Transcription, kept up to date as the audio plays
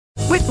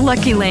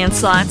Lucky Land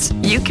Slots,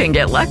 you can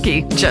get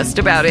lucky just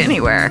about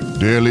anywhere.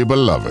 Dearly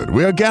beloved,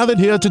 we are gathered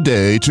here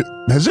today to...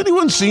 Has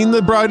anyone seen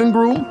the bride and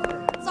groom?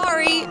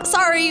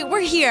 Sorry, we're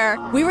here.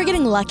 We were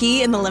getting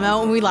lucky in the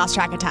limo and we lost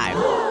track of time.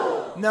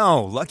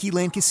 No, Lucky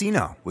Land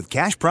Casino, with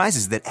cash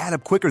prizes that add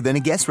up quicker than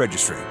a guest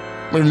registry.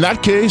 In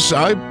that case,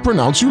 I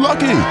pronounce you lucky.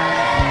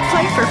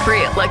 Play for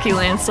free at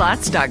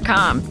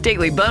LuckyLandSlots.com.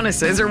 Daily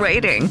bonuses are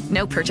waiting.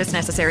 No purchase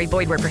necessary.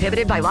 Void where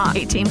prohibited by law.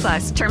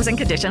 18+. Terms and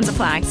conditions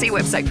apply. See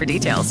website for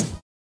details.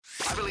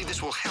 I believe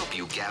this will help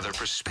you gather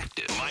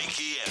perspective.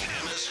 Mikey and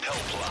Emma's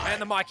Helpline.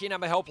 And the Mikey and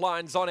Emma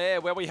Helpline's on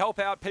air, where we help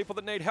out people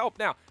that need help.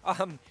 Now,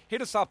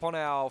 hit us up on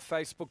our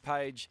Facebook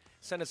page.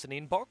 Send us an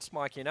inbox,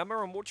 Mikey and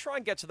Emma, and we'll try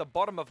and get to the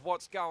bottom of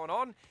what's going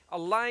on.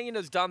 Elaine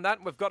has done that,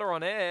 and we've got her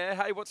on air.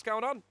 Hey, what's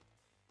going on?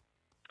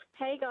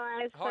 Hey,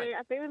 guys. Hi. So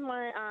I've been with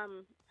my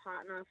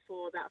partner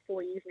for about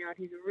 4 years now, and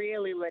he's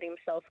really let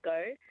himself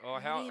go. Oh,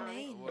 how? What do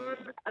you mean?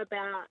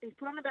 He's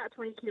put on about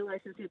 20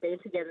 kilos since we've been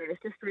together, and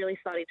it's just really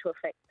starting to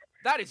affect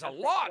That is a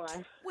lot.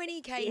 life.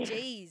 20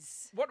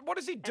 kgs. What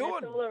is he And doing?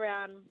 it's all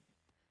around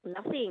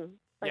nothing.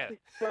 Like, Yeah.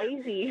 he's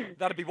lazy.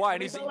 That'd be why.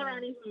 And It's is he? all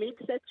around his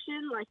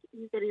midsection. Like,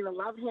 he's getting the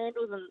love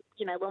handles, and,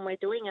 when we're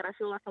doing it, I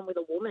feel like I'm with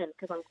a woman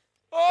because I'm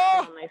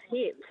grabbing on those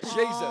hips.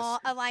 Jesus. Oh,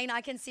 Elaine,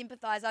 I can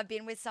sympathise. I've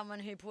been with someone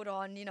who put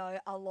on,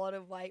 a lot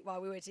of weight while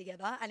we were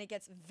together, and it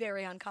gets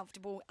very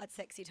uncomfortable at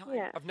sexy time.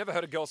 Yeah, I've never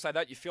heard a girl say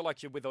that. You feel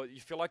like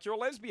you're a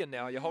lesbian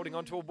now. You're holding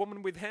on to a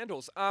woman with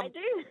handles. I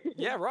do.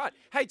 Yeah, right.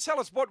 Hey, tell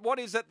us what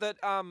is it that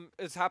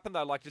has happened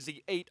though? Like, does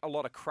he eat a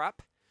lot of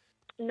crap?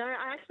 No,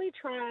 I actually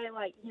try,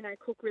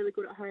 cook really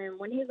good at home.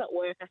 When he's at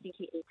work, I think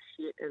he eats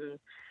shit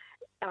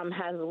and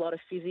has a lot of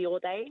fizzy all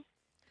day.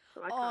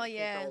 So I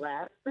can't control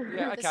that.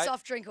 Yeah, The okay.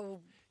 soft drink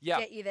will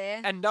get you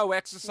there. And no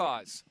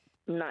exercise.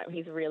 No,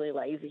 he's really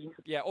lazy.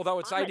 Yeah, although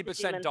it's I'm at the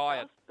gym 80% and diet.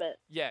 stuff, but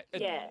Yeah,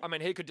 Yeah. I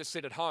mean, he could just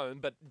sit at home,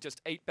 but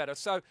just eat better.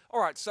 So, all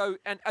right. So,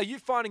 and are you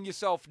finding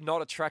yourself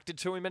not attracted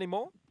to him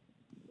anymore?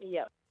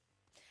 yeah.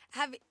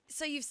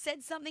 So you've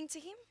said something to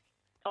him?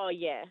 Oh,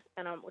 yeah.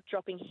 And I'm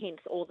dropping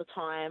hints all the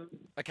time.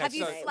 Okay. Have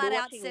you so, flat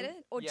out watching- said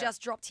it or Yeah.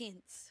 just dropped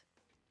hints?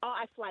 Oh,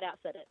 I flat out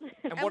said it. and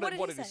And what what did, did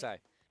what he did he say? say?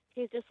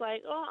 He's just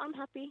like, oh, I'm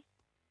happy.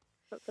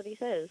 That's what he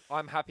says.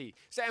 I'm happy.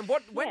 So, and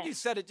when Yeah. you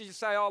said it, did you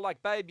say, "Oh,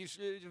 like, babe,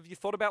 have you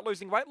thought about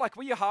losing weight?" Like,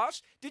 were you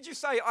harsh? Did you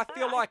say, "I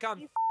feel like I'm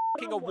you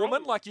f***ing put a on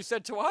woman," weight. like you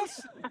said to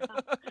us?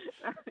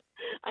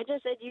 I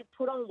just said you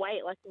put on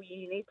weight. Like,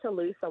 you need to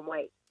lose some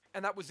weight.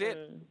 And that was it.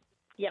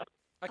 Yep.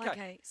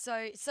 Okay.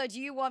 So do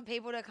you want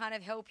people to kind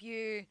of help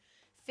you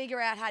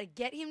figure out how to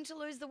get him to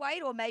lose the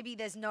weight, or maybe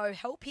there's no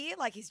help here,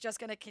 like he's just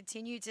going to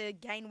continue to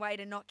gain weight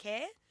and not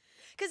care?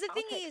 Because the I'll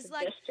thing take is,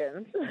 like,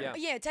 suggestions.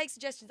 Yeah. take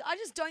suggestions. I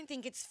just don't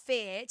think it's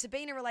fair to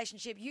be in a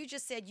relationship. You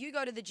just said you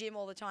go to the gym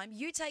all the time.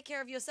 You take care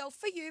of yourself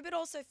for you, but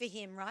also for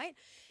him, right?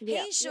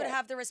 Yeah, He should yeah.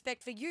 have the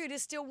respect for you to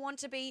still want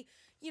to be,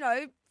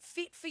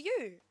 fit for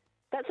you.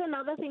 That's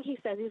another thing he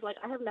says. He's like,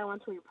 I have no one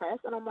to impress.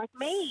 And I'm like,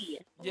 me.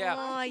 Yeah.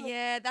 Oh,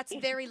 yeah, that's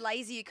very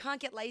lazy. You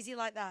can't get lazy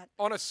like that.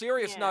 On a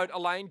serious Yeah. note,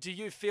 Elaine, do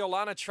you feel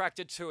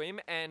unattracted to him?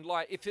 And,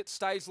 like, if it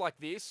stays like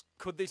this,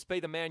 could this be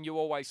the man you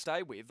always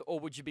stay with? Or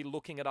would you be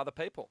looking at other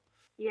people?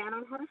 Yeah, and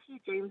I've had a few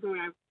dreams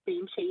where I've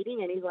been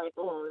cheating, and he's like,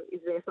 oh, is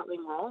there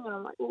something wrong? And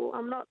I'm like, well,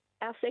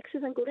 our sex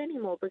isn't good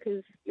anymore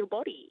because your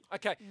body.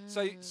 Okay,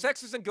 so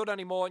sex isn't good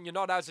anymore and you're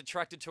not as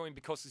attracted to him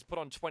because he's put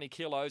on 20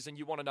 kilos and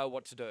you want to know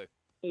what to do.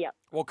 Yep.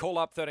 Well, call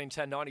up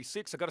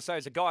 131096. I've got to say,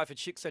 as a guy, if a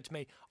chick said to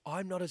me,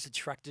 I'm not as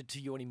attracted to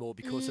you anymore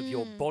because of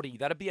your body,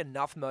 that'd be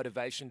enough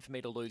motivation for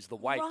me to lose the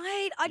weight.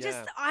 Right. I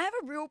Yeah. have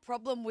a real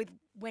problem with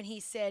when he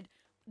said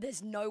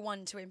there's no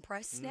one to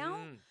impress now.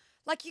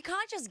 Like, you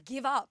can't just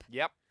give up.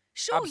 Yep.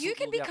 Sure, you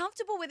can Absolutely, be yep.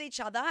 comfortable with each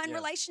other and Yeah.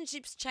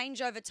 relationships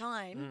change over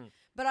time,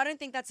 but I don't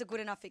think that's a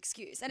good enough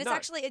excuse. And No.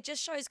 it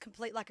just shows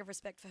complete lack of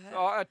respect for her.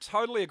 Oh, I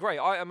totally agree.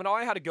 I mean,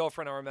 I had a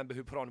girlfriend I remember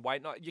who put on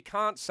weight. No, you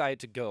can't say it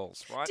to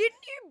girls, right?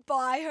 Didn't you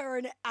buy her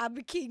an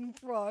Ab King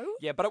Pro?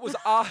 Yeah, but it was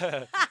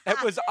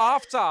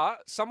after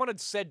someone had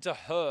said to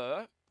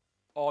her,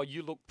 "Oh,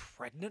 you look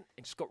pregnant,"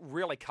 and she got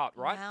really cut,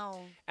 right?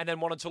 Wow. And then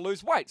wanted to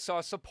lose weight, so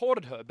I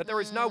supported her. But there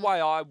is no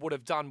way I would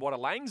have done what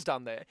Elaine's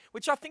done there,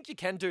 which I think you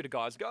can do to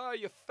guys. Go, "Oh,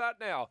 you're fat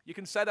now." You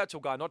can say that to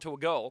a guy, not to a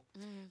girl.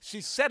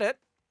 She said it.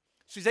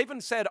 She's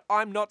even said,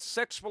 "I'm not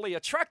sexually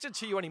attracted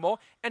to you anymore,"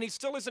 and he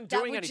still isn't That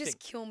doing would anything. just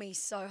kill me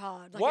so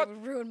hard. Like, What? it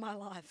would ruin my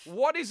life.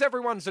 What is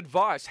everyone's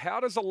advice? How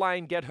does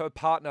Elaine get her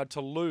partner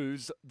to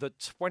lose the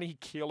 20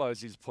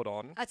 kilos he's put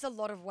on? That's a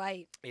lot of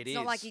weight. It It's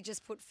not like is. he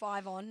just put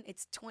 5 on.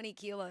 It's 20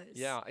 kilos.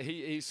 Yeah,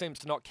 he seems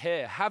to not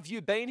care. Have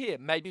you been here?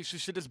 Maybe she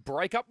should just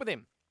break up with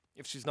him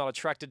if she's not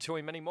attracted to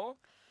him anymore.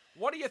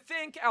 What do you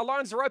think? Our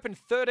lines are open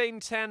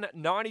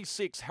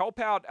 131096. Help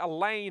out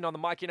Elaine on the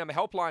Mikey and Emma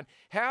helpline.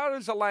 How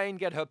does Elaine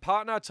get her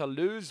partner to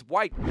lose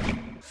weight?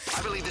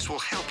 I believe this will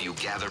help you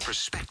gather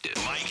perspective.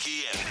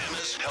 Mikey and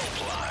Emma's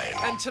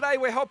Helpline. And today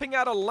we're helping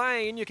out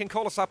Elaine. You can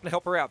call us up and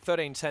help her out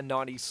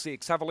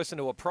 131096. Have a listen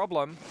to a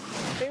problem.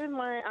 I've been with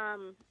my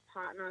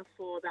partner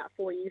for about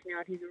 4 years now,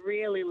 and he's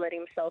really let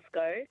himself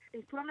go.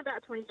 He's put on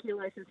about 20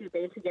 kilos since we've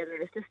been together,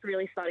 and it's just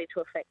really starting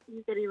to affect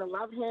him. Getting the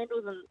love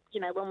handles, and,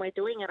 when we're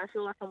doing it, I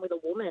feel like I'm with a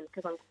woman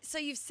because I'm... So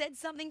you've said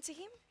something to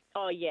him?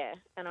 Oh, yeah,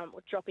 and I'm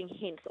dropping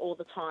hints all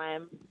the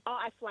time. Oh,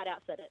 I flat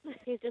out said it.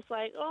 He's just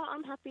like, oh,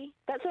 I'm happy.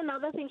 That's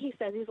another thing he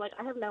says. He's like,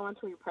 I have no one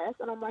to impress.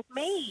 And I'm like,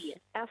 me.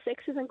 Our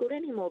sex isn't good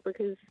anymore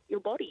because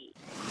your body.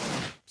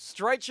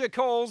 Straight your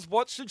calls.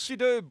 What should she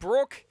do?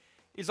 Brooke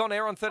is on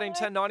air on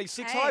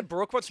 131096. Hey. Hi,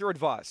 Brooke. What's your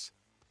advice?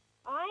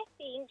 I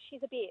think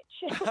she's a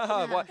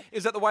bitch. What,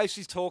 is that the way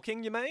she's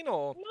talking, you mean?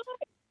 Or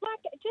No,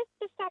 just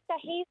the fact that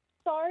he's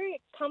so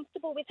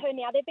comfortable with her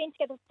now. They've been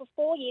together for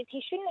 4 years.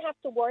 He shouldn't have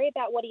to worry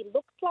about what he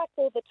looks like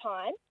all the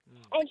time.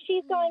 And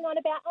she's going on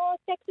about,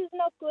 sex is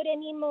not good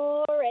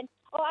anymore, and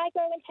I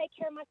go and take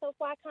care of myself.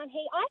 Why can't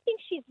he? I think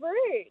she's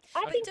rude.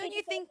 Don't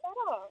you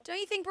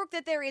think, Brooke,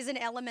 that there is an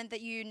element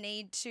that you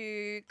need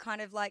to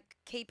kind of like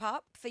keep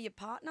up for your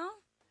partner?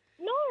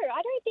 No,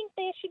 I don't think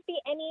there should be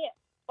any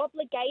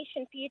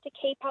obligation for you to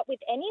keep up with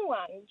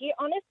anyone.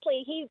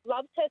 Honestly, he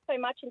loves her so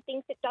much and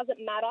thinks it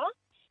doesn't matter.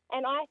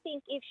 And I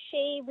think if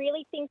she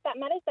really thinks that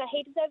matters, that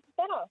he deserves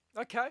better.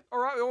 okay, all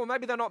right. Well,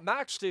 maybe they're not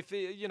matched. If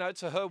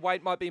to her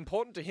weight might be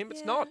important to him,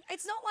 it's not.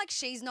 It's not like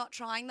she's not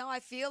trying, though. I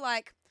feel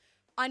like,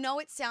 I know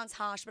it sounds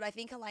harsh, but I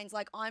think Elaine's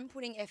like, I'm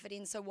putting effort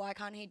in, so why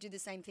can't he do the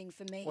same thing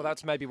for me? Well,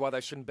 that's maybe why they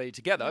shouldn't be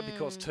together,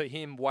 because to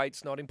him,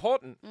 weight's not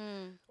important.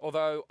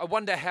 Although, I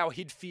wonder how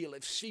he'd feel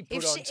if she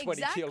put on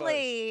 20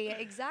 kilos.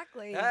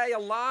 Exactly. Hey,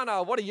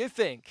 Alana, what do you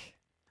think?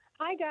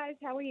 Hi, guys.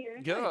 How are you?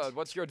 Good.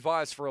 What's your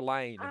advice for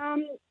Elaine?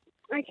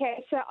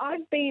 Okay, so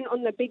I've been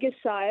on the bigger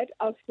side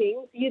of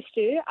things, used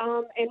to,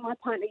 and my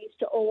partner used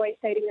to always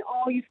say to me,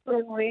 oh, you've put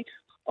on weight,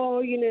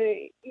 oh,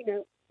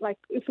 like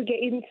if we get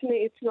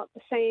intimate, it's not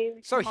the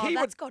same. So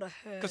that's got to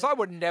hurt. Because I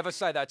would never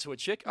say that to a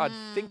chick. I'd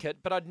think it,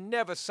 but I'd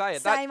never say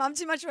it. Same, I'm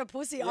too much of a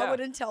pussy. Yeah. I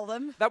wouldn't tell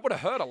them. That would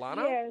have hurt,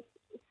 Alana. Yes.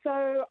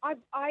 So I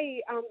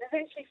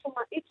eventually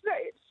it's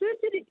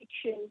an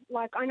addiction.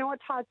 Like, I know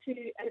it's hard to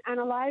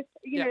analyze.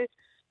 You know,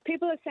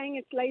 people are saying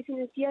it's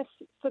laziness. Yes,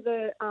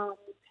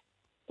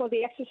 for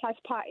the exercise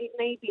part, it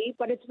may be,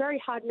 but it's very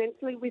hard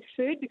mentally with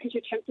food because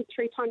you're tempted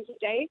 3 times a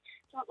day.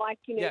 It's not like,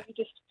 you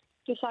just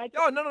decide.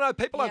 Oh, no.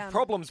 People have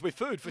problems with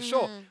food, for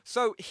sure.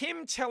 So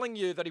him telling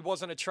you that he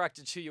wasn't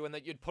attracted to you and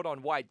that you'd put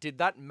on weight, did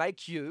that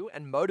make you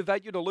and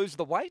motivate you to lose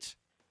the weight?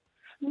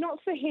 Not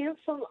for him,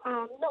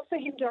 not for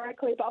him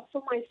directly, but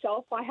for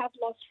myself. I have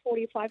lost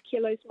 45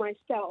 kilos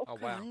myself. Oh,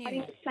 wow. And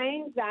in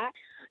saying that,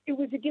 it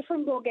was a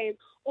different ballgame.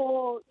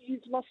 Or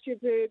you've lost your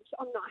boobs,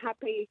 I'm not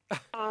happy.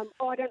 I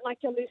don't like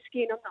your loose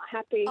skin, I'm not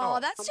happy. Oh,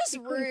 that's just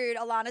rude,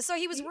 Alana. So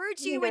he was rude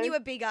to you when you were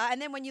bigger,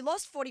 and then when you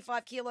lost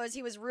 45 kilos,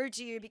 he was rude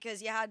to you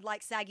because you had,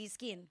 like, saggy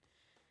skin.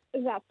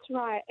 That's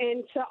right.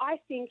 And so I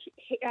think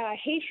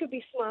he should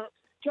be smart,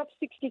 drop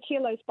 60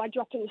 kilos by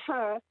dropping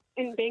her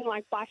and being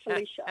like, bye,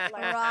 Felicia.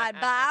 Right,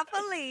 bye,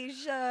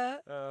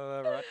 Felicia.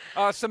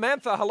 Right.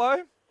 Samantha,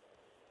 hello.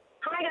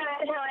 Hi,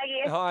 guys. How are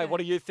you? Hi,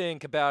 what do you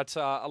think about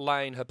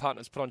Elaine? Her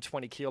partner's put on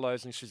 20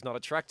 kilos and she's not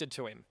attracted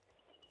to him.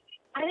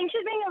 I think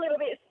she's being a little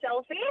bit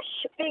selfish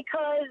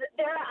because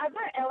there are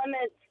other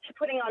elements to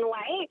putting on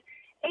weight.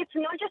 It's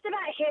not just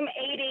about him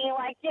eating.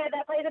 Like, that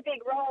plays a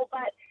big role,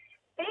 but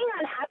being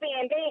unhappy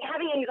and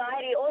having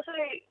anxiety also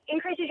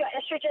increases your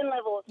estrogen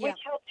levels, which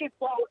helps you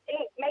bloat.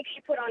 It makes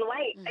you put on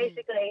weight,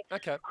 basically.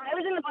 Okay. I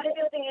was in the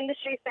bodybuilding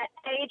industry for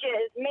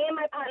ages. Me and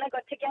my partner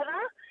got together,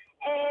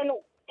 and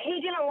he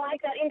didn't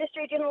like that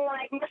industry, didn't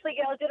like muscly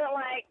girls, didn't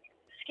like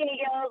skinny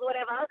girls,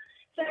 whatever.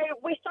 So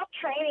we stopped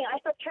training. I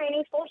stopped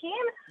training for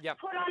him.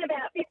 Put on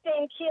about 15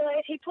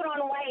 kilos. He put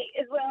on weight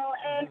as well,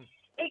 and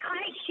it kind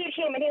of hit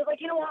him. And he was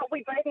like, you know what?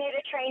 We both need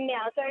to train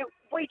now. So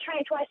we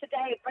train twice a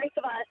day, both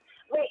of us.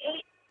 We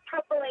eat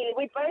properly.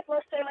 We both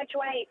lost so much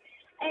weight.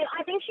 And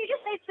I think she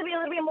just needs to be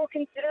a little bit more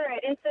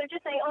considerate. Instead of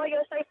just saying, oh,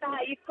 you're so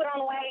fat, you've put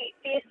on weight,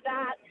 this,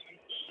 that.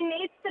 She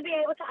needs to be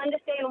able to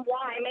understand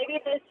why. Maybe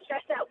there's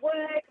stress at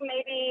work,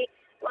 maybe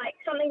like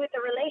something with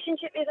the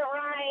relationship isn't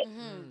right.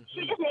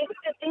 She just needs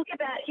to think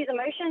about his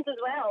emotions as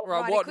well.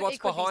 Right, what's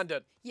behind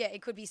it? Yeah,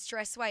 it could be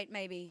stress weight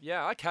maybe.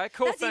 Yeah, okay,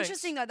 cool, That's thanks.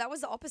 interesting though. That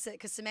was the opposite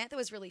because Samantha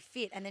was really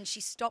fit and then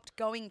she stopped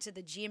going to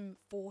the gym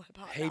for her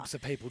partner. Heaps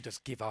of people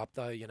just give up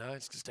though,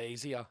 it's just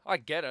easier. I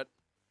get it.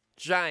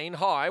 Jane,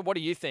 hi, what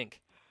do you think?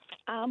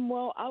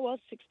 Well, I was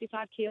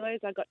 65 kilos.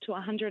 I got to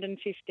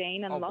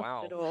 115 and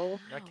lost it all.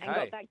 Okay. And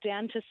got back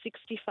down to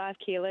 65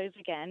 kilos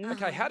again.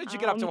 Okay, how did you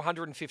get up to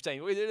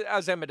 115?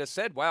 As Emma just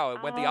said, wow,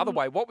 it went the other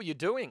way. What were you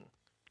doing?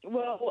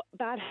 Well,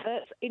 bad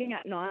habits, eating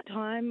at night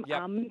time.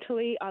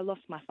 Mentally, I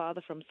lost my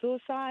father from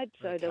suicide,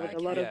 so there was a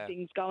lot of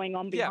things going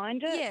on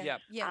behind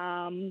it.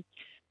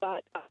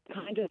 But I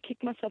kind of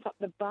kicked myself up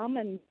the bum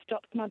and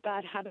stopped my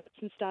bad habits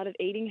and started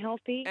eating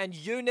healthy. And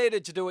you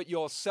needed to do it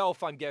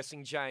yourself, I'm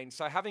guessing, Jane.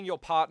 So having your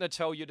partner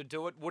tell you to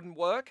do it wouldn't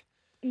work?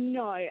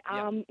 No.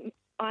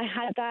 I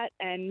had that,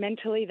 and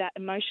mentally that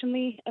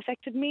emotionally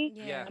affected me.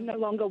 Yeah. I'm no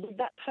longer with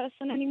that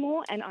person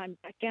anymore, and I'm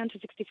back down to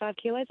 65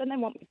 kilos, and they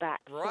want me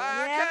back.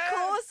 Right. Yeah,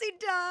 of course he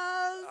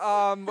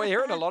does. We're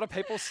hearing a lot of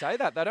people say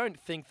that. They don't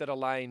think that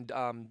Elaine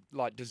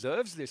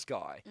deserves this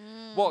guy.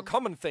 Well,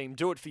 common theme,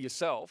 do it for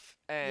yourself.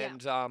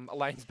 And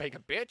Elaine's being a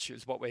bitch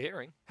is what we're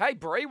hearing. Hey,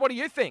 Bree, what do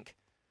you think?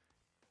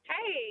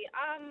 Hey,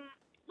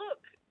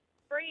 look,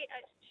 Brie,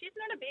 she's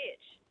not a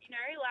bitch, you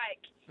know,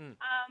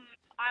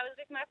 I was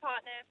with my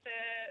partner for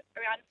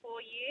around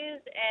 4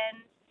 years, and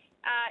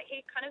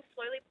he kind of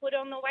slowly put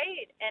on the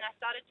weight, and I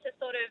started to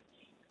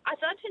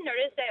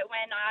notice that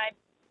when I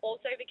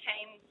also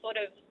became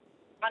sort of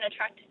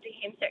unattracted to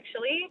him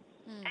sexually,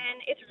 and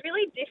it's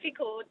really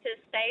difficult to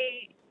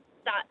say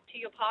that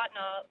to your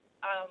partner.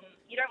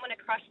 You don't want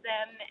to crush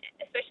them,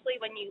 especially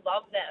when you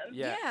love them.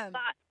 Yeah.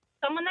 But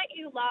someone that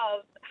you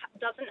love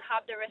doesn't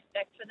have the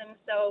respect for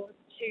themselves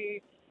to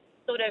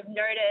sort of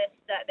notice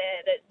that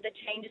the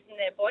changes in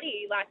their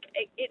body. Like,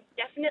 it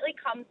definitely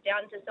comes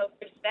down to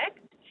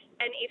self-respect.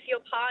 And if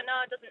your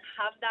partner doesn't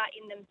have that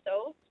in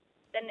themselves,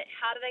 then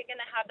how are they going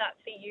to have that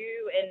for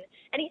you? And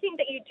anything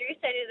that you do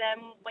say to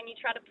them when you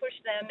try to push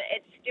them,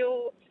 it's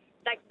still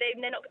like they're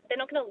not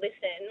going to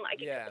listen.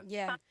 Like, it comes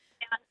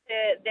down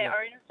to their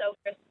own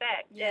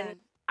self-respect. Yeah.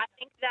 And I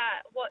think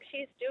that what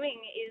she's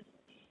doing is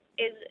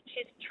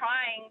she's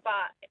trying,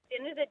 but at the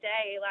end of the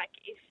day, like,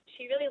 if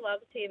she really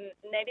loves him,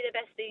 maybe the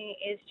best thing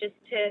is just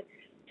to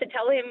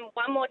tell him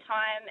one more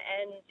time,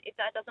 and if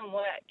that doesn't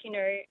work, you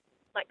know,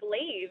 like,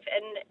 leave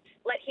and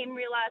let him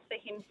realize for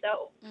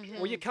himself.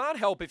 Well, you can't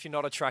help if you're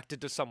not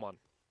attracted to someone.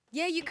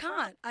 Yeah, you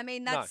can't. I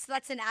mean,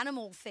 that's an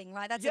animal thing,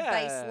 right? That's a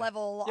base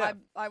level.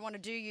 I want to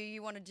do you,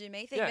 you want to do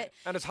me thing. Yeah. But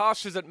And as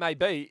harsh as it may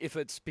be, if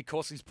it's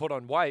because he's put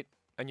on weight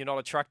and you're not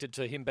attracted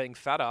to him being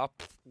fatter,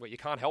 well, you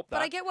can't help that.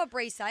 But I get what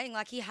Bree's saying.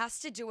 Like, he has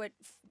to do it.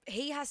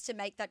 He has to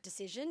make that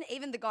decision.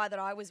 Even the guy that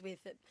I was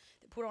with that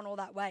put on all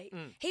that weight,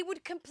 he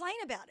would complain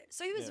about it.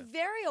 So he was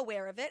very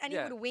aware of it, and he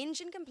would whinge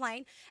and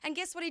complain. And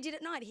guess what he did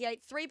at night? He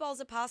ate 3 bowls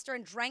of pasta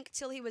and drank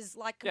till he was,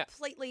 like,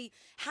 completely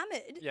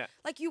hammered. Yeah.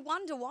 Like, you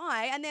wonder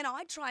why. And then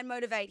I'd try and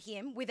motivate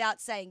him without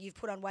saying, you've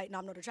put on weight and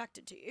I'm not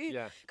attracted to you.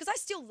 Yeah. Because I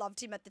still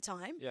loved him at the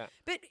time. Yeah.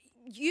 But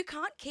you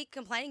can't keep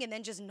complaining and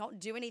then just not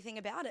do anything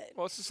about it.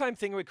 Well, it's the same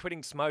thing with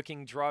quitting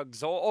smoking,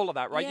 drugs, all of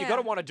that, right? Yeah. You've got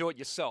to want to do it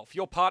yourself.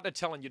 Your partner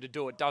telling you to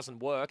do it doesn't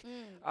work.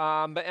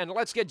 And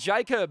let's get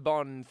Jacob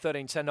on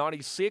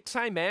 131096.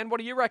 Hey, man, what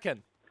do you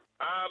reckon?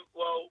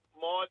 Well,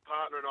 my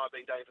partner and I have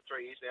been dating for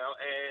 3 years now,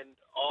 and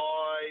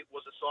I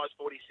was a size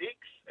 46,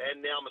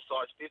 and now I'm a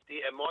size 50,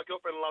 and my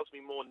girlfriend loves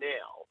me more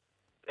now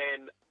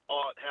than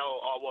how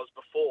I was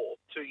before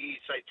 3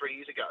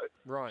 years ago.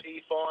 Right.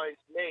 She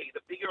finds me,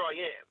 the bigger I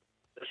am,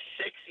 the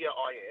sexier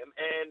I am,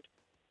 and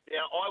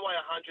now I weigh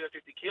 150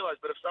 kilos,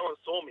 but if someone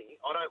saw me,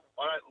 I don't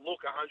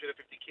look 150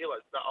 kilos.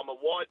 But I'm a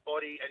wide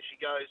body, and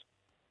she goes,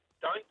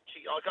 I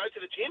go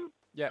to the gym.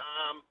 Yeah.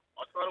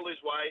 I try to lose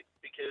weight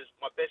because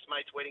my best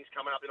mate's wedding's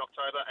coming up in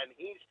October, and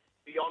his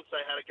fiance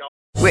had a go.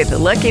 With the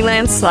Lucky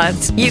Land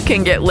Slots, you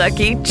can get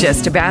lucky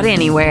just about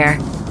anywhere.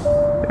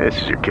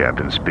 This is your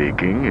captain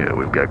speaking.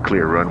 We've got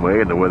clear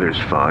runway and the weather's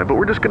fine, but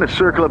we're just going to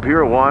circle up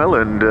here a while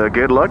and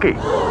get lucky.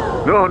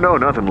 No,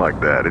 nothing like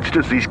that. It's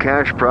just these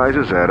cash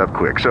prizes add up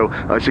quick. So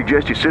I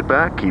suggest you sit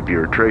back, keep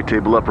your tray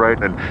table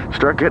upright, and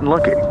start getting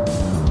lucky.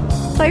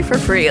 Play for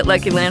free at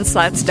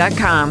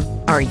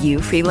LuckyLandSlots.com. Are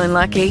you feeling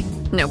lucky?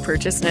 No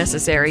purchase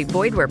necessary.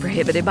 Void where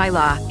prohibited by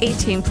law.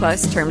 18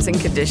 plus terms and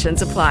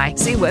conditions apply.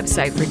 See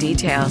website for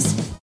details.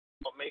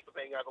 Not me for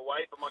being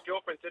overweight, but my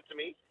girlfriend said to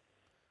me,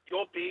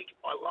 "You're big,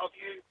 I love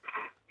you,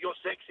 you're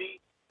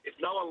sexy. If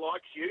no one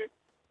likes you,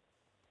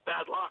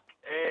 bad luck."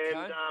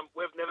 And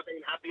we've never been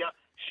happier.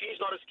 She's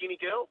not a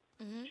skinny girl.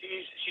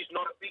 She's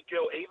not a big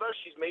girl either.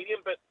 She's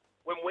medium. But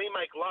when we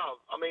make love,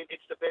 I mean,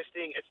 it's the best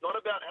thing. It's not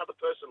about how the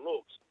person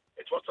looks.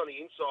 It's what's on the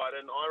inside.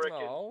 And I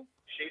reckon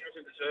she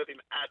doesn't deserve him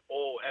at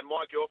all. And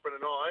my girlfriend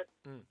and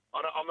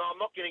I'm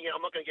not going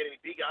to get any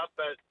bigger.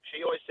 But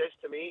she always says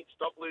to me,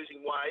 "Stop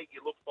losing weight.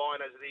 You look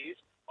fine as it is.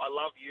 I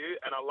love you,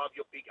 and I love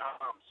your big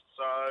arms."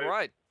 So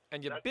Right.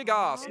 And your big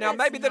ass. Now,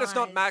 maybe that it's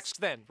not maxed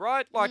then,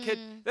 right? Like,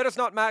 that it's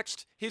not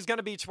maxed. He's going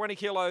to be 20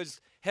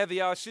 kilos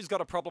heavier. She's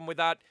got a problem with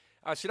that.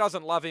 She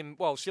doesn't love him.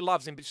 Well, she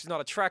loves him, but she's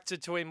not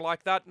attracted to him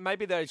like that.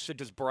 Maybe they should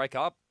just break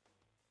up.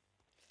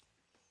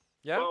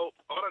 Yeah? Well,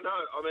 I don't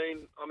know.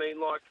 I mean,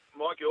 like,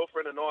 my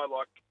girlfriend and I,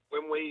 like I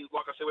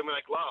said, when we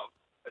make love,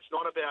 it's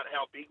not about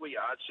how big we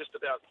are. It's just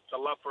about the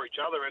love for each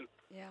other. And,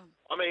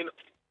 I mean,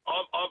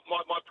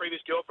 my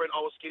previous girlfriend,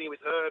 I was skinny with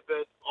her,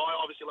 but I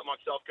obviously let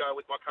myself go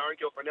with my current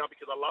girlfriend now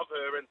because I love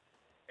her. And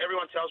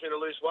everyone tells me to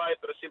lose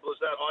weight, but as simple as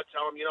that, I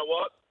tell them, you know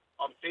what?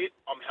 I'm fit,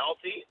 I'm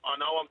healthy. I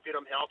know I'm fit,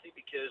 I'm healthy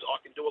because I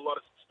can do a lot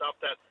of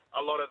stuff that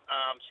a lot of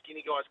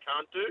skinny guys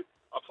can't do.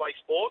 I play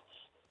sports.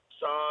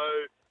 So,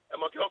 and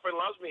my girlfriend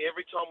loves me.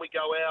 Every time we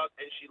go out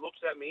and she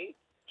looks at me,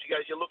 she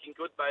goes, "You're looking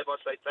good, babe." I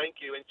say,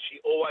 "Thank you." And she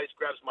always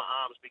grabs my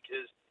arms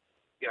because,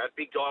 you know,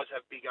 big guys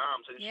have big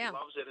arms, and she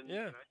loves it. And,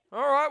 you know.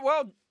 All right.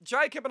 Well,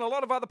 Jacob and a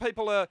lot of other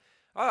people are.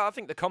 I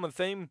think the common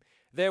theme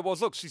there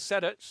was, look, she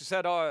said it. She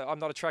said, oh, I'm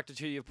not attracted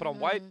to you. You've put on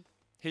weight.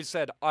 He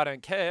said, I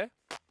don't care.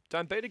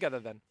 Don't be together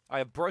then. I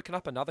have broken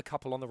up another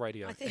couple on the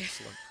radio.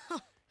 Excellent.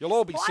 You'll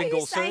all be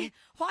single soon.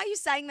 Why are you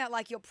saying that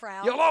like you're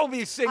proud? You'll all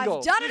be single.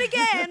 I've done it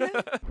again.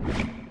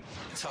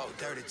 Talk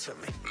dirty to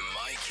me.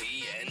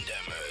 Mikey and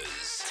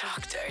Emma's.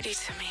 Talk dirty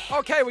to me.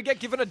 Okay, we get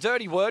given a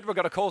dirty word. We've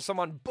got to call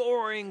someone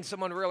boring,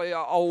 someone really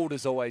old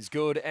is always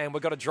good, and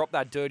we've got to drop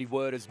that dirty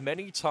word as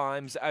many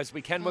times as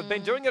we can. We've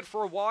been doing it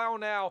for a while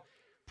now.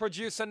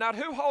 Producer Nat,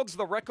 who holds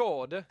the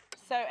record?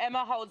 So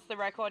Emma holds the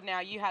record now.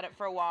 You had it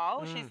for a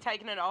while. She's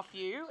taken it off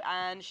you,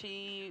 and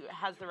she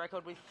has the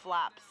record with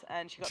flaps.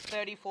 And she got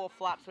 34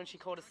 flaps when she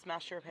called a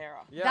smasher of Hera.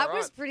 Yeah, that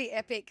was pretty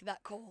epic,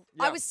 that call.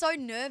 Yeah. I was so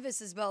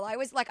nervous as well.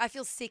 I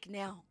feel sick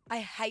now. I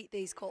hate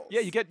these calls. Yeah,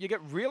 you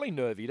get really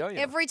nervy, don't you?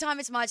 Every time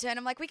it's my turn,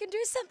 I'm like, we can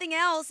do something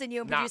else. And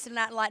you're producing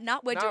that, like,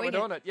 no, we're doing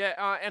it.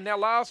 Yeah, and now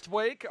last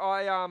week,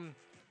 I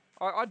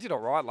did all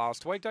right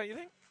last week, don't you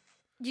think?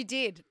 You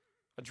did.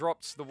 I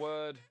dropped the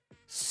word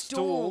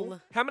Stool.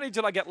 stool. How many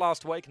did I get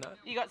last week, Nat?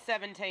 You got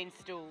 17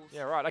 stools.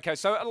 Yeah, right. Okay,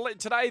 so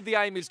today the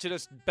aim is to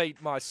just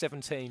beat my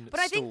 17 But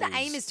I think the stools.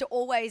 aim is to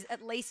always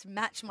at least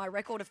match my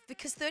record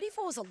because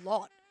 34 is a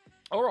lot.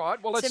 All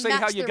right, well, let's to see how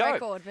match you the go.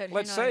 record, but who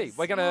Let's knows? see.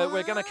 We're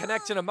gonna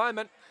connect in a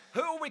moment.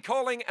 Who are we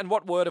calling and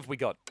what word have we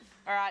got?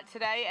 All right,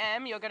 today,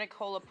 Em, you're going to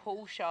call a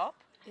pool shop.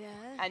 Yeah.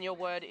 And your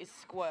word is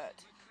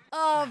squirt.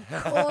 Of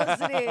course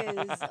it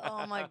is.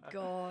 Oh, my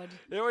God.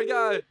 Here we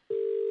go.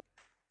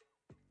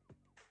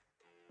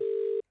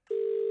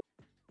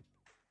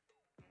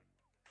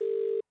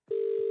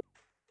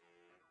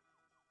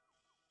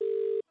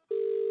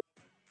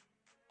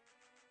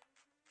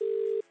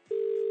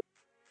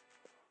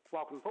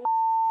 Welcome to pool.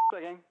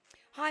 Speaking.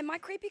 Hi, my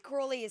creepy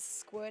crawly is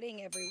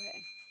squirting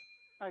everywhere.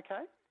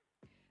 Okay.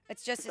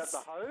 It's just... Is that the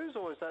hose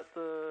or is that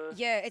the...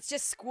 Yeah, it's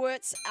just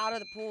squirts out of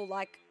the pool,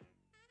 like,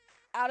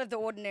 out of the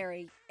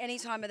ordinary. Any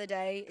time of the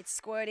day, it's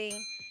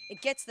squirting.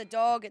 It gets the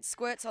dog, it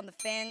squirts on the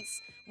fence.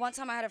 One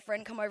time I had a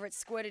friend come over, it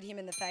squirted him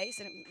in the face,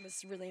 and it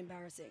was really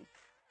embarrassing.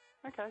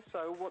 Okay,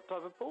 so what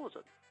type of pool is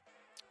it?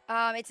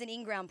 It's an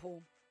in-ground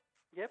pool.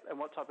 Yep, and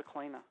what type of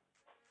cleaner?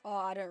 Oh,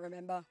 I don't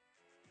remember.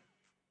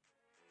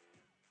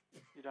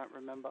 You don't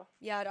remember?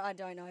 Yeah, I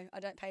don't know. I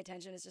don't pay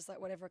attention. It's just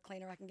like whatever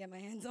cleaner I can get my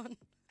hands on.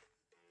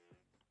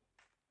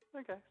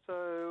 Okay,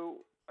 so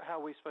how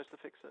are we supposed to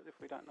fix it if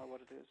we don't know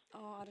what it is?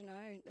 Oh, I don't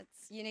know.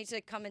 You need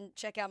to come and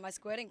check out my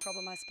squirting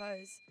problem, I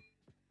suppose.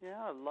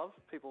 Yeah, I love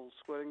people's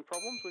squirting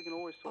problems. We can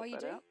always sort you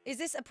that do? out. Is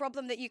this a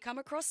problem that you come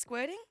across,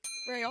 squirting,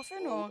 very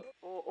often?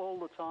 All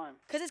the time.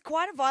 Because it's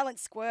quite a violent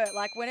squirt.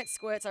 Like, when it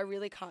squirts, I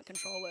really can't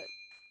control it.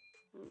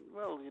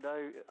 Well,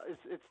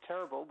 it's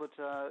terrible, but,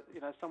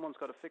 someone's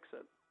got to fix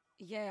it.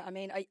 Yeah, I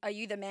mean, are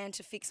you the man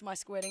to fix my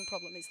squirting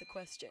problem is the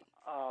question.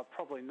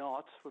 Probably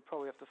not. We'd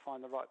probably have to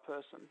find the right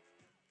person.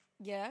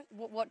 Yeah?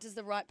 What does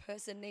the right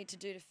person need to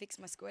do to fix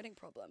my squirting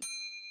problem?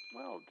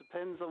 Well, it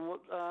depends on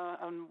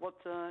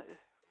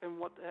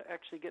what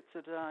actually gets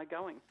it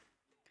going.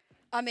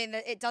 I mean,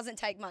 it doesn't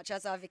take much,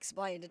 as I've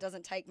explained. It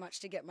doesn't take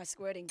much to get my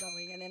squirting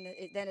going, and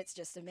then it's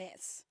just a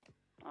mess.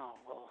 Oh,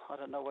 well, I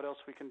don't know what else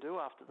we can do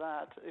after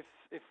that.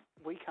 If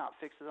we can't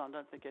fix it, I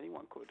don't think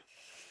anyone could.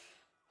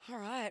 All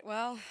right,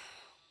 well,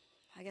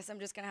 I guess I'm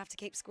just going to have to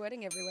keep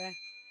squirting everywhere.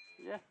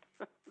 Yeah,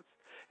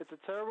 it's a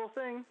terrible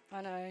thing.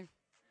 I know.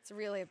 It's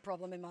really a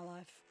problem in my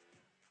life.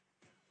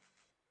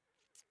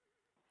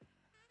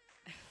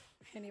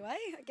 Anyway,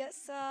 I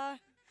guess I'm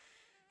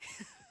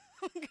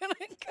going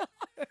to go.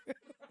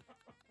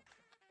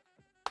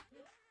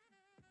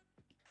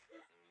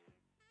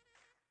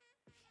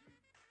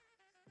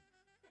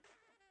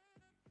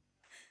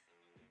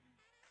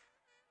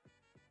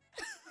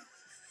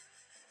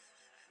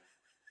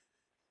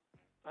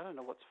 I don't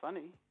know what's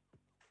funny.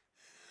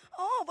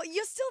 Oh, but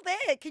you're still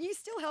there. Can you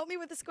still help me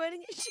with the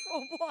squirting issue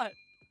or what?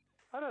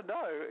 I don't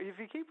know. If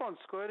you keep on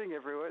squirting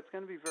everywhere, it's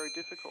going to be very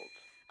difficult.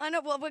 I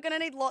know. Well, we're going to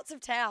need lots of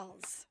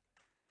towels.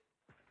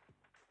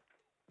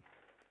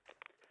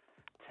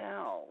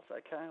 Towels.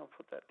 Okay, I'll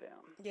put that down.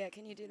 Yeah,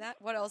 can you do that?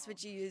 What else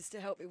would you use to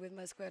help me with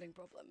my squirting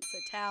problem? So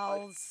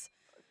towels.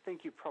 I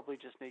think you probably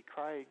just need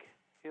Craig.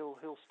 He'll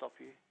stop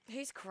you.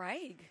 Who's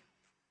Craig?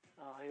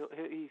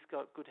 He's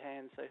got good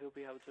hands, so he'll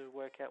be able to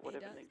work out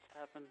whatever needs to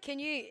happen.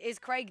 Is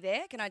Craig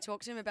there? Can I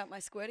talk to him about my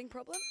squirting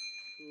problem?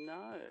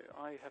 No,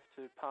 I have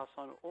to pass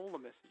on all the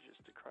messages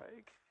to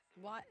Craig.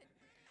 What?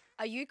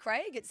 Are you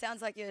Craig? It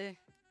sounds like you're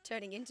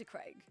turning into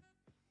Craig.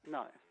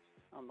 No,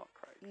 I'm not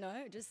Craig. No,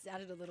 it just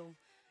sounded a little,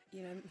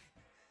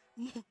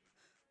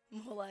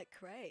 more like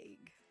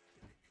Craig.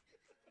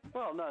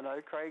 Well,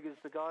 no, Craig is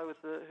the guy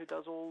who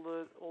does all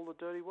the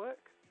dirty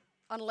work.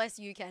 Unless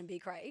you can be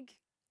Craig.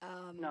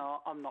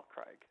 No, I'm not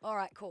Craig. All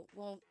right, cool.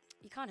 Well,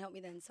 you can't help me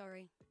then.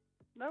 Sorry.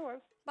 No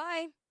worries.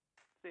 Bye.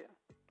 See ya.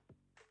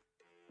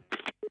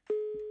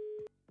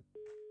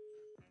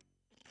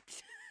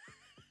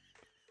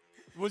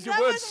 Was your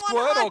word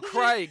squirt or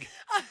Craig?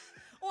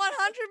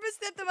 100%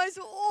 the most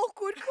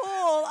awkward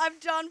call I've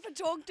done for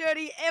Talk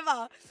Dirty ever.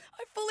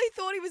 I fully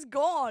thought he was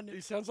gone.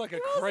 He sounds like a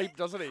creep,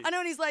 doesn't he? I know,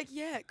 and he's like,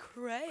 yeah,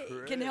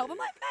 Craig. Can you help? I'm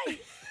like,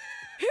 mate,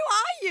 who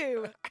are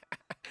you?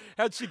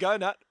 How'd she go,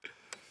 Nat?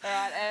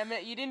 All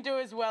right, you didn't do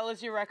as well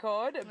as your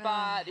record,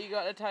 but you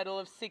got a total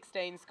of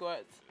 16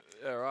 squirts.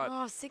 All right.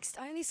 Oh,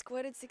 I only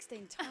squirted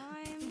 16 times.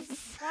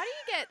 Why do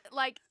you get,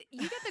 you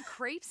get the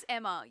creeps,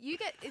 Emma?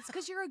 It's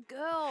because you're a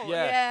girl.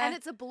 Yeah. And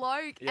it's a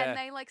bloke, Yeah. and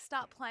they,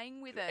 start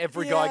playing with it.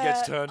 Every guy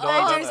gets turned on.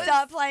 They don't do they?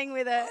 start playing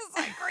with it.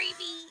 So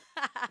creepy.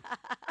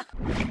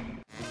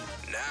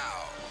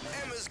 Now,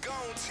 Emma's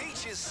gonna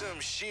teach you some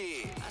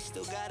shit. I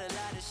still got a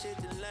lot of shit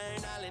to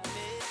learn, I'll admit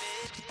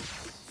it.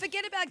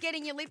 Forget about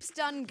getting your lips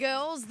done,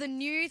 girls. The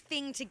new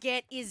thing to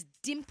get is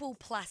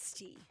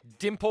dimpleplasty.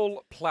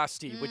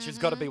 Dimpleplasty, which has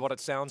got to be what it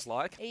sounds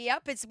like.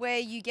 Yep, it's where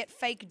you get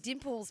fake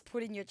dimples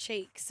put in your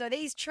cheeks. So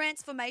these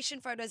transformation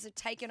photos have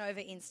taken over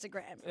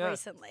Instagram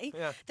recently.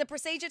 Yeah. The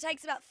procedure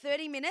takes about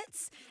 30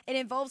 minutes. It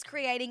involves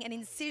creating an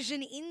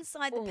incision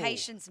inside the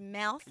patient's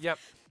mouth. Yep.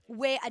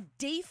 Where a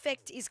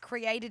defect is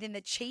created in the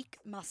cheek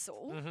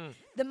muscle.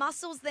 The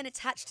muscle's then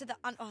attached to the...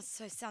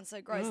 sounds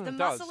so gross. The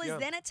muscle is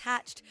then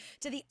attached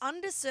to the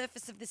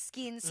undersurface of the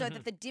skin so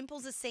that the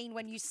dimples are seen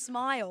when you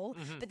smile,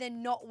 but they're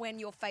not when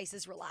your face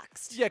is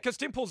relaxed. Yeah, because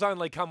dimples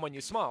only come when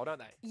you smile, don't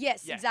they?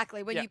 Yes, Yeah.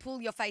 exactly. When Yeah. you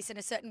pull your face in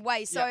a certain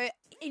way. So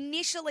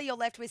initially you're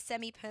left with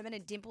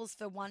semi-permanent dimples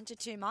for 1 to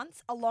 2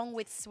 months, along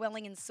with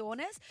swelling and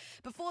soreness,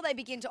 before they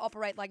begin to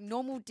operate like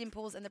normal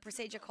dimples, and the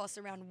procedure costs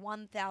around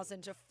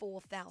 $1,000 to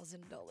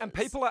 $4,000. And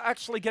people are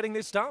actually getting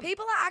this done.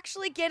 People are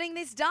actually getting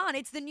this done.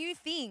 It's the new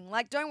thing.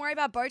 Don't worry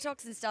about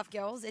Botox and stuff,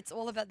 girls. It's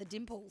all about the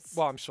dimples.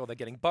 Well, I'm sure they're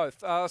getting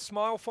both.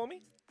 Smile for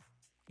me?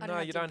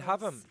 I You don't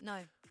have them. No.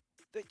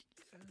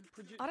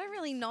 I don't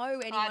really know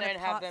anyone I don't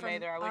have apart them from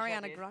either. I wish I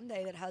Ariana did.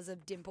 Grande that has a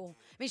dimple.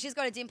 I mean, she's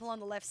got a dimple on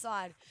the left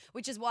side,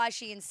 which is why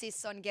she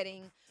insists on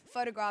getting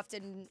photographed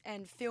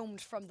and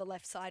filmed from the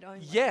left side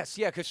only. Yes,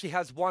 yeah, because she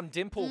has one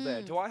dimple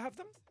there. Do I have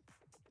them?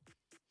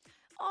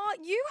 Oh,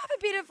 you have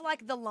a bit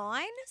of the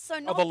line, so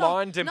not the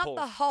line dimple.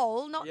 not the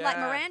hole, not like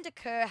Yeah. Miranda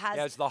Kerr has.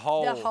 Yeah, it's the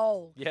hole. The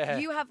hole. Yeah.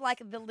 You have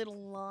the little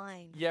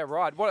line. Yeah,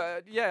 right.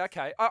 What? Yeah,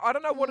 okay. I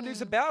don't know what it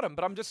is about them,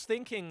 but I'm just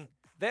thinking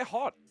they're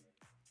hot.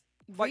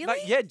 Really?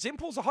 Yeah,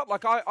 dimples are hot.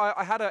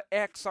 I had an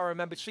ex, I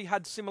remember, she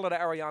had similar to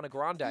Ariana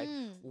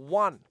Grande,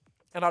 one.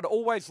 And I'd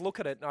always look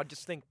at it and I'd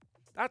just think,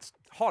 that's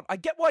hot. I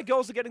get why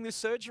girls are getting this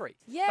surgery.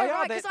 Yeah, They are.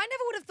 right. They're- Because I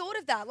never would have thought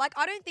of that.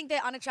 I don't think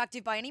they're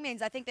unattractive by any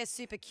means. I think they're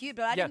super cute,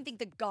 but I Yeah. didn't think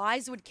the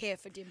guys would care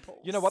for dimples.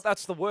 You know what?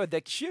 That's the word.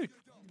 They're cute.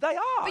 They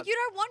are. But you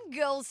don't want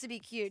girls to be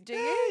cute, do you?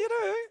 Yeah, you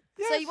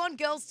do. So Yes. you want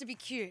girls to be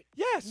cute.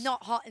 Yes.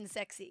 Not hot and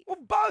sexy. Well,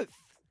 both.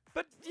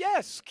 But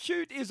yes,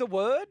 cute is a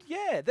word.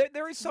 Yeah,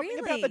 there is something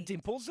about the Really?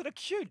 dimples that are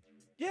cute.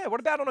 Yeah, what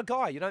about on a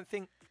guy? You don't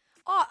think,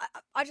 Oh,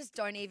 I just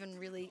don't even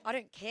really, I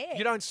don't care.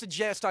 you don't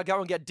suggest I go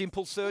and get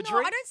dimple surgery? No,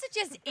 I don't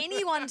suggest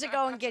anyone to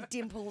go and get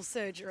dimple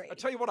surgery. I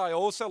tell you what, I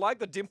also like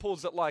the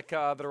dimples that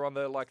that are on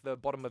the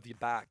bottom of your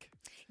back.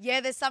 Yeah,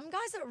 there's some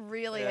guys that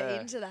really are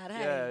into that,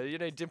 hey? Yeah, you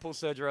need dimple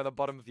surgery on the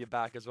bottom of your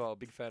back as well.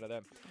 Big fan of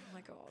them. Oh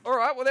my God. All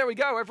right, well there we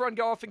go. Everyone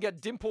go off and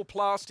get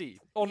dimpleplasty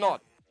or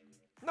not.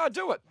 No,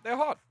 do it. They're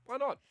hot. Why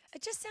not?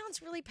 It just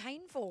sounds really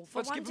painful. For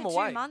Let's 1 give to them 2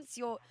 away. months,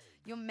 your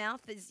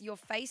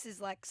face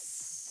is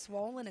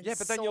swollen and Yeah,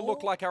 but then you sore.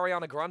 look like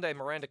Ariana Grande and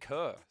Miranda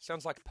Kerr.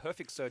 Sounds like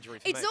perfect surgery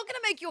for It's me. not going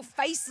to make your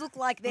face look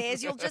like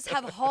theirs. You'll just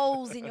have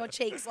holes in your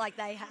cheeks like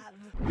they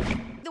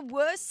have. The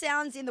worst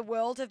sounds in the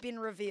world have been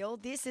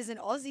revealed. This is an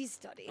Aussie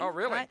study. Oh,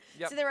 really? Right?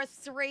 Yep. So there are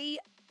 3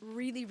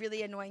 really,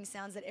 really annoying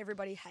sounds that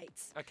everybody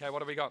hates. Okay,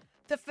 what have we got?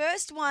 The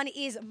first one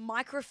is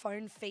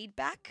microphone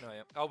feedback. Oh,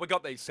 yeah. Oh, we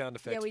got these sound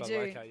effects. Yeah, we by the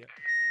way. do. Okay, yeah.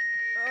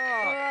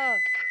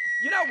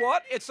 You know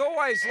what? It's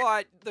always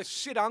like the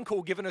shit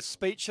uncle giving a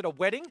speech at a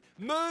wedding.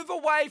 Move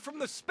away from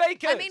the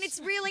speakers. I mean, it's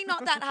really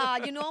not that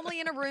hard. You're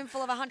normally in a room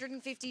full of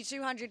 150,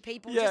 200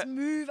 people. Yeah. Just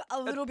move a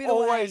little bit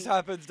always away.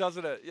 happens,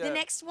 doesn't it? Yeah. The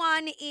next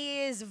one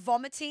is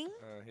vomiting.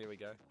 Oh, here we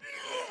go.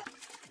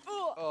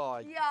 Oh, Oh,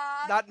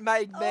 yuck. that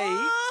made me.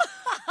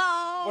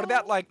 Oh. What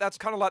about that's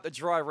kind of like the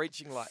dry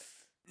reaching, No,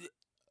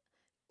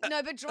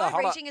 but dry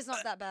hold on. reaching is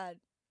not that bad.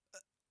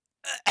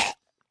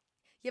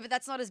 Yeah, but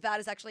that's not as bad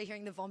as actually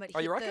hearing the vomit Oh,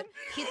 you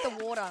hit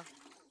the water.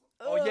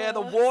 Oh yeah,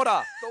 the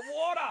water. The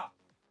water.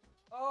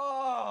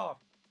 Oh.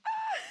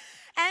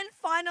 And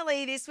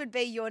finally, this would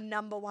be your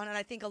number one, and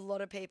I think a lot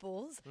of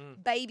people's,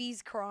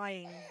 babies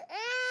crying.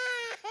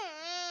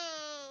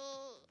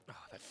 Oh,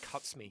 that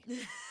cuts me.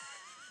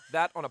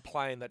 That on a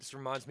plane, that just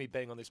reminds me of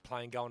being on this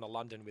plane going to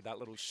London with that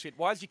little shit.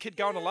 Why is your kid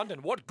going to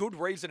London? What good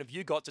reason have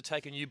you got to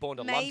take a newborn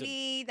to London?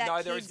 Maybe that no,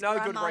 kid's there is no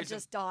good grandma reason.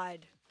 just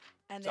died,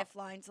 and they're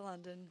flying to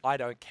London. I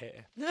don't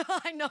care.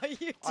 I know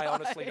you don't. I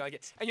honestly don't care.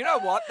 And you know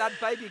what? That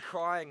baby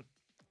crying,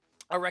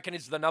 I reckon,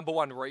 is the number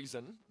one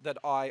reason that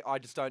I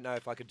just don't know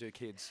if I could do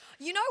kids.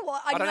 You know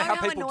what? I I don't know know how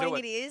how people do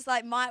annoying it. it is.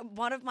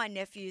 One of my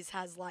nephews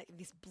has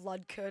this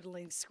blood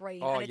curdling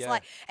scream, Oh, and it's yeah.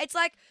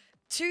 like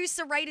 2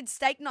 serrated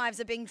steak knives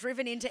are being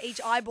driven into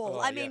each eyeball.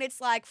 I mean, it's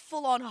like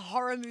full-on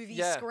horror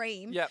movie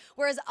scream. Yeah.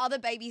 Whereas other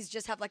babies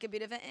just have like a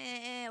bit of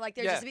like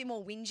they're just a bit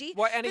more whingy.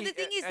 Well, but the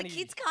thing is, the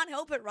kids can't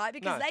help it, right?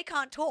 Because they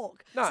can't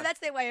talk. No. So that's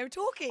their way of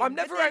talking. I'm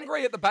never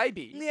angry at the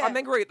baby. Yeah. I'm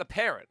angry at the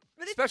parent.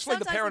 Especially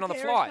the parent on the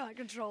flight. Can't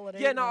control it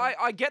yeah, no,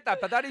 I get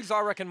that, but that is,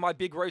 I reckon, my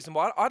big reason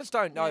why. I just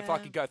don't know if I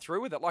could go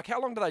through with it. Like, how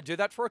long do they do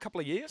that for? A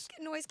couple of years?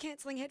 Get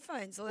noise-cancelling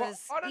headphones or Well,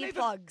 there's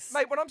earplugs.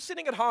 Mate, when I'm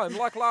sitting at home,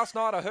 like last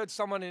night, I heard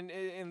someone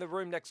in the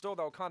room next door.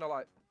 They were kind of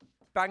like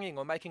banging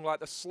or making like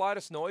the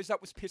slightest noise. That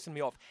was pissing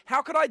me off.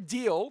 How could I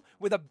deal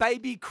with a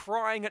baby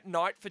crying at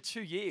night for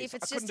 2 years? If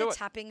it's just a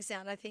tapping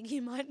sound, I think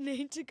you might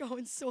need to go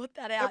and sort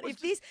that out.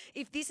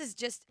 If this is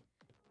just...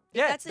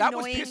 Yeah, that's that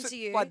annoying was to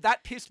you. Like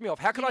that pissed me off.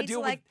 How could I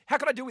deal with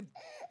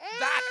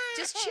that?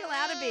 Just chill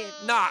out a bit.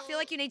 Nah. I feel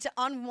like you need to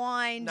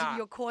unwind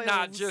your coils.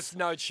 Nah, just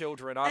no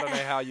children. I don't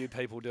know how you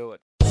people do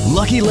it.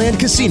 Lucky Land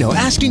Casino,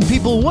 asking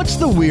people, what's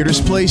the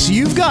weirdest place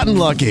you've gotten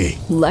lucky?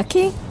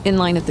 Lucky? In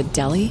line at the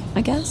deli,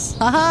 I guess?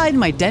 Aha, in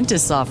my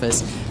dentist's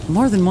office.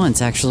 More than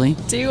once, actually.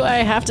 Do I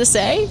have to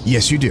say?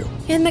 Yes, you do.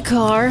 In the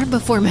car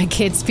before my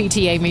kids'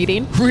 PTA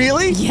meeting.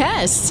 Really?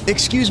 Yes.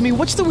 Excuse me,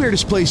 what's the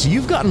weirdest place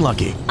you've gotten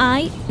lucky?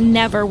 I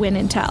never win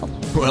and tell.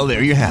 Well,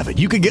 there you have it.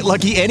 You can get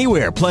lucky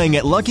anywhere, playing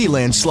at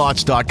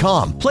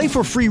LuckyLandSlots.com. Play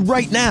for free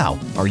right now.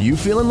 Are you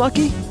feeling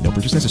lucky? No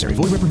purchase necessary.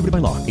 Void where prohibited by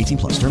law.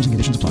 18+. Terms and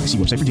conditions apply. See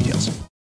website for details.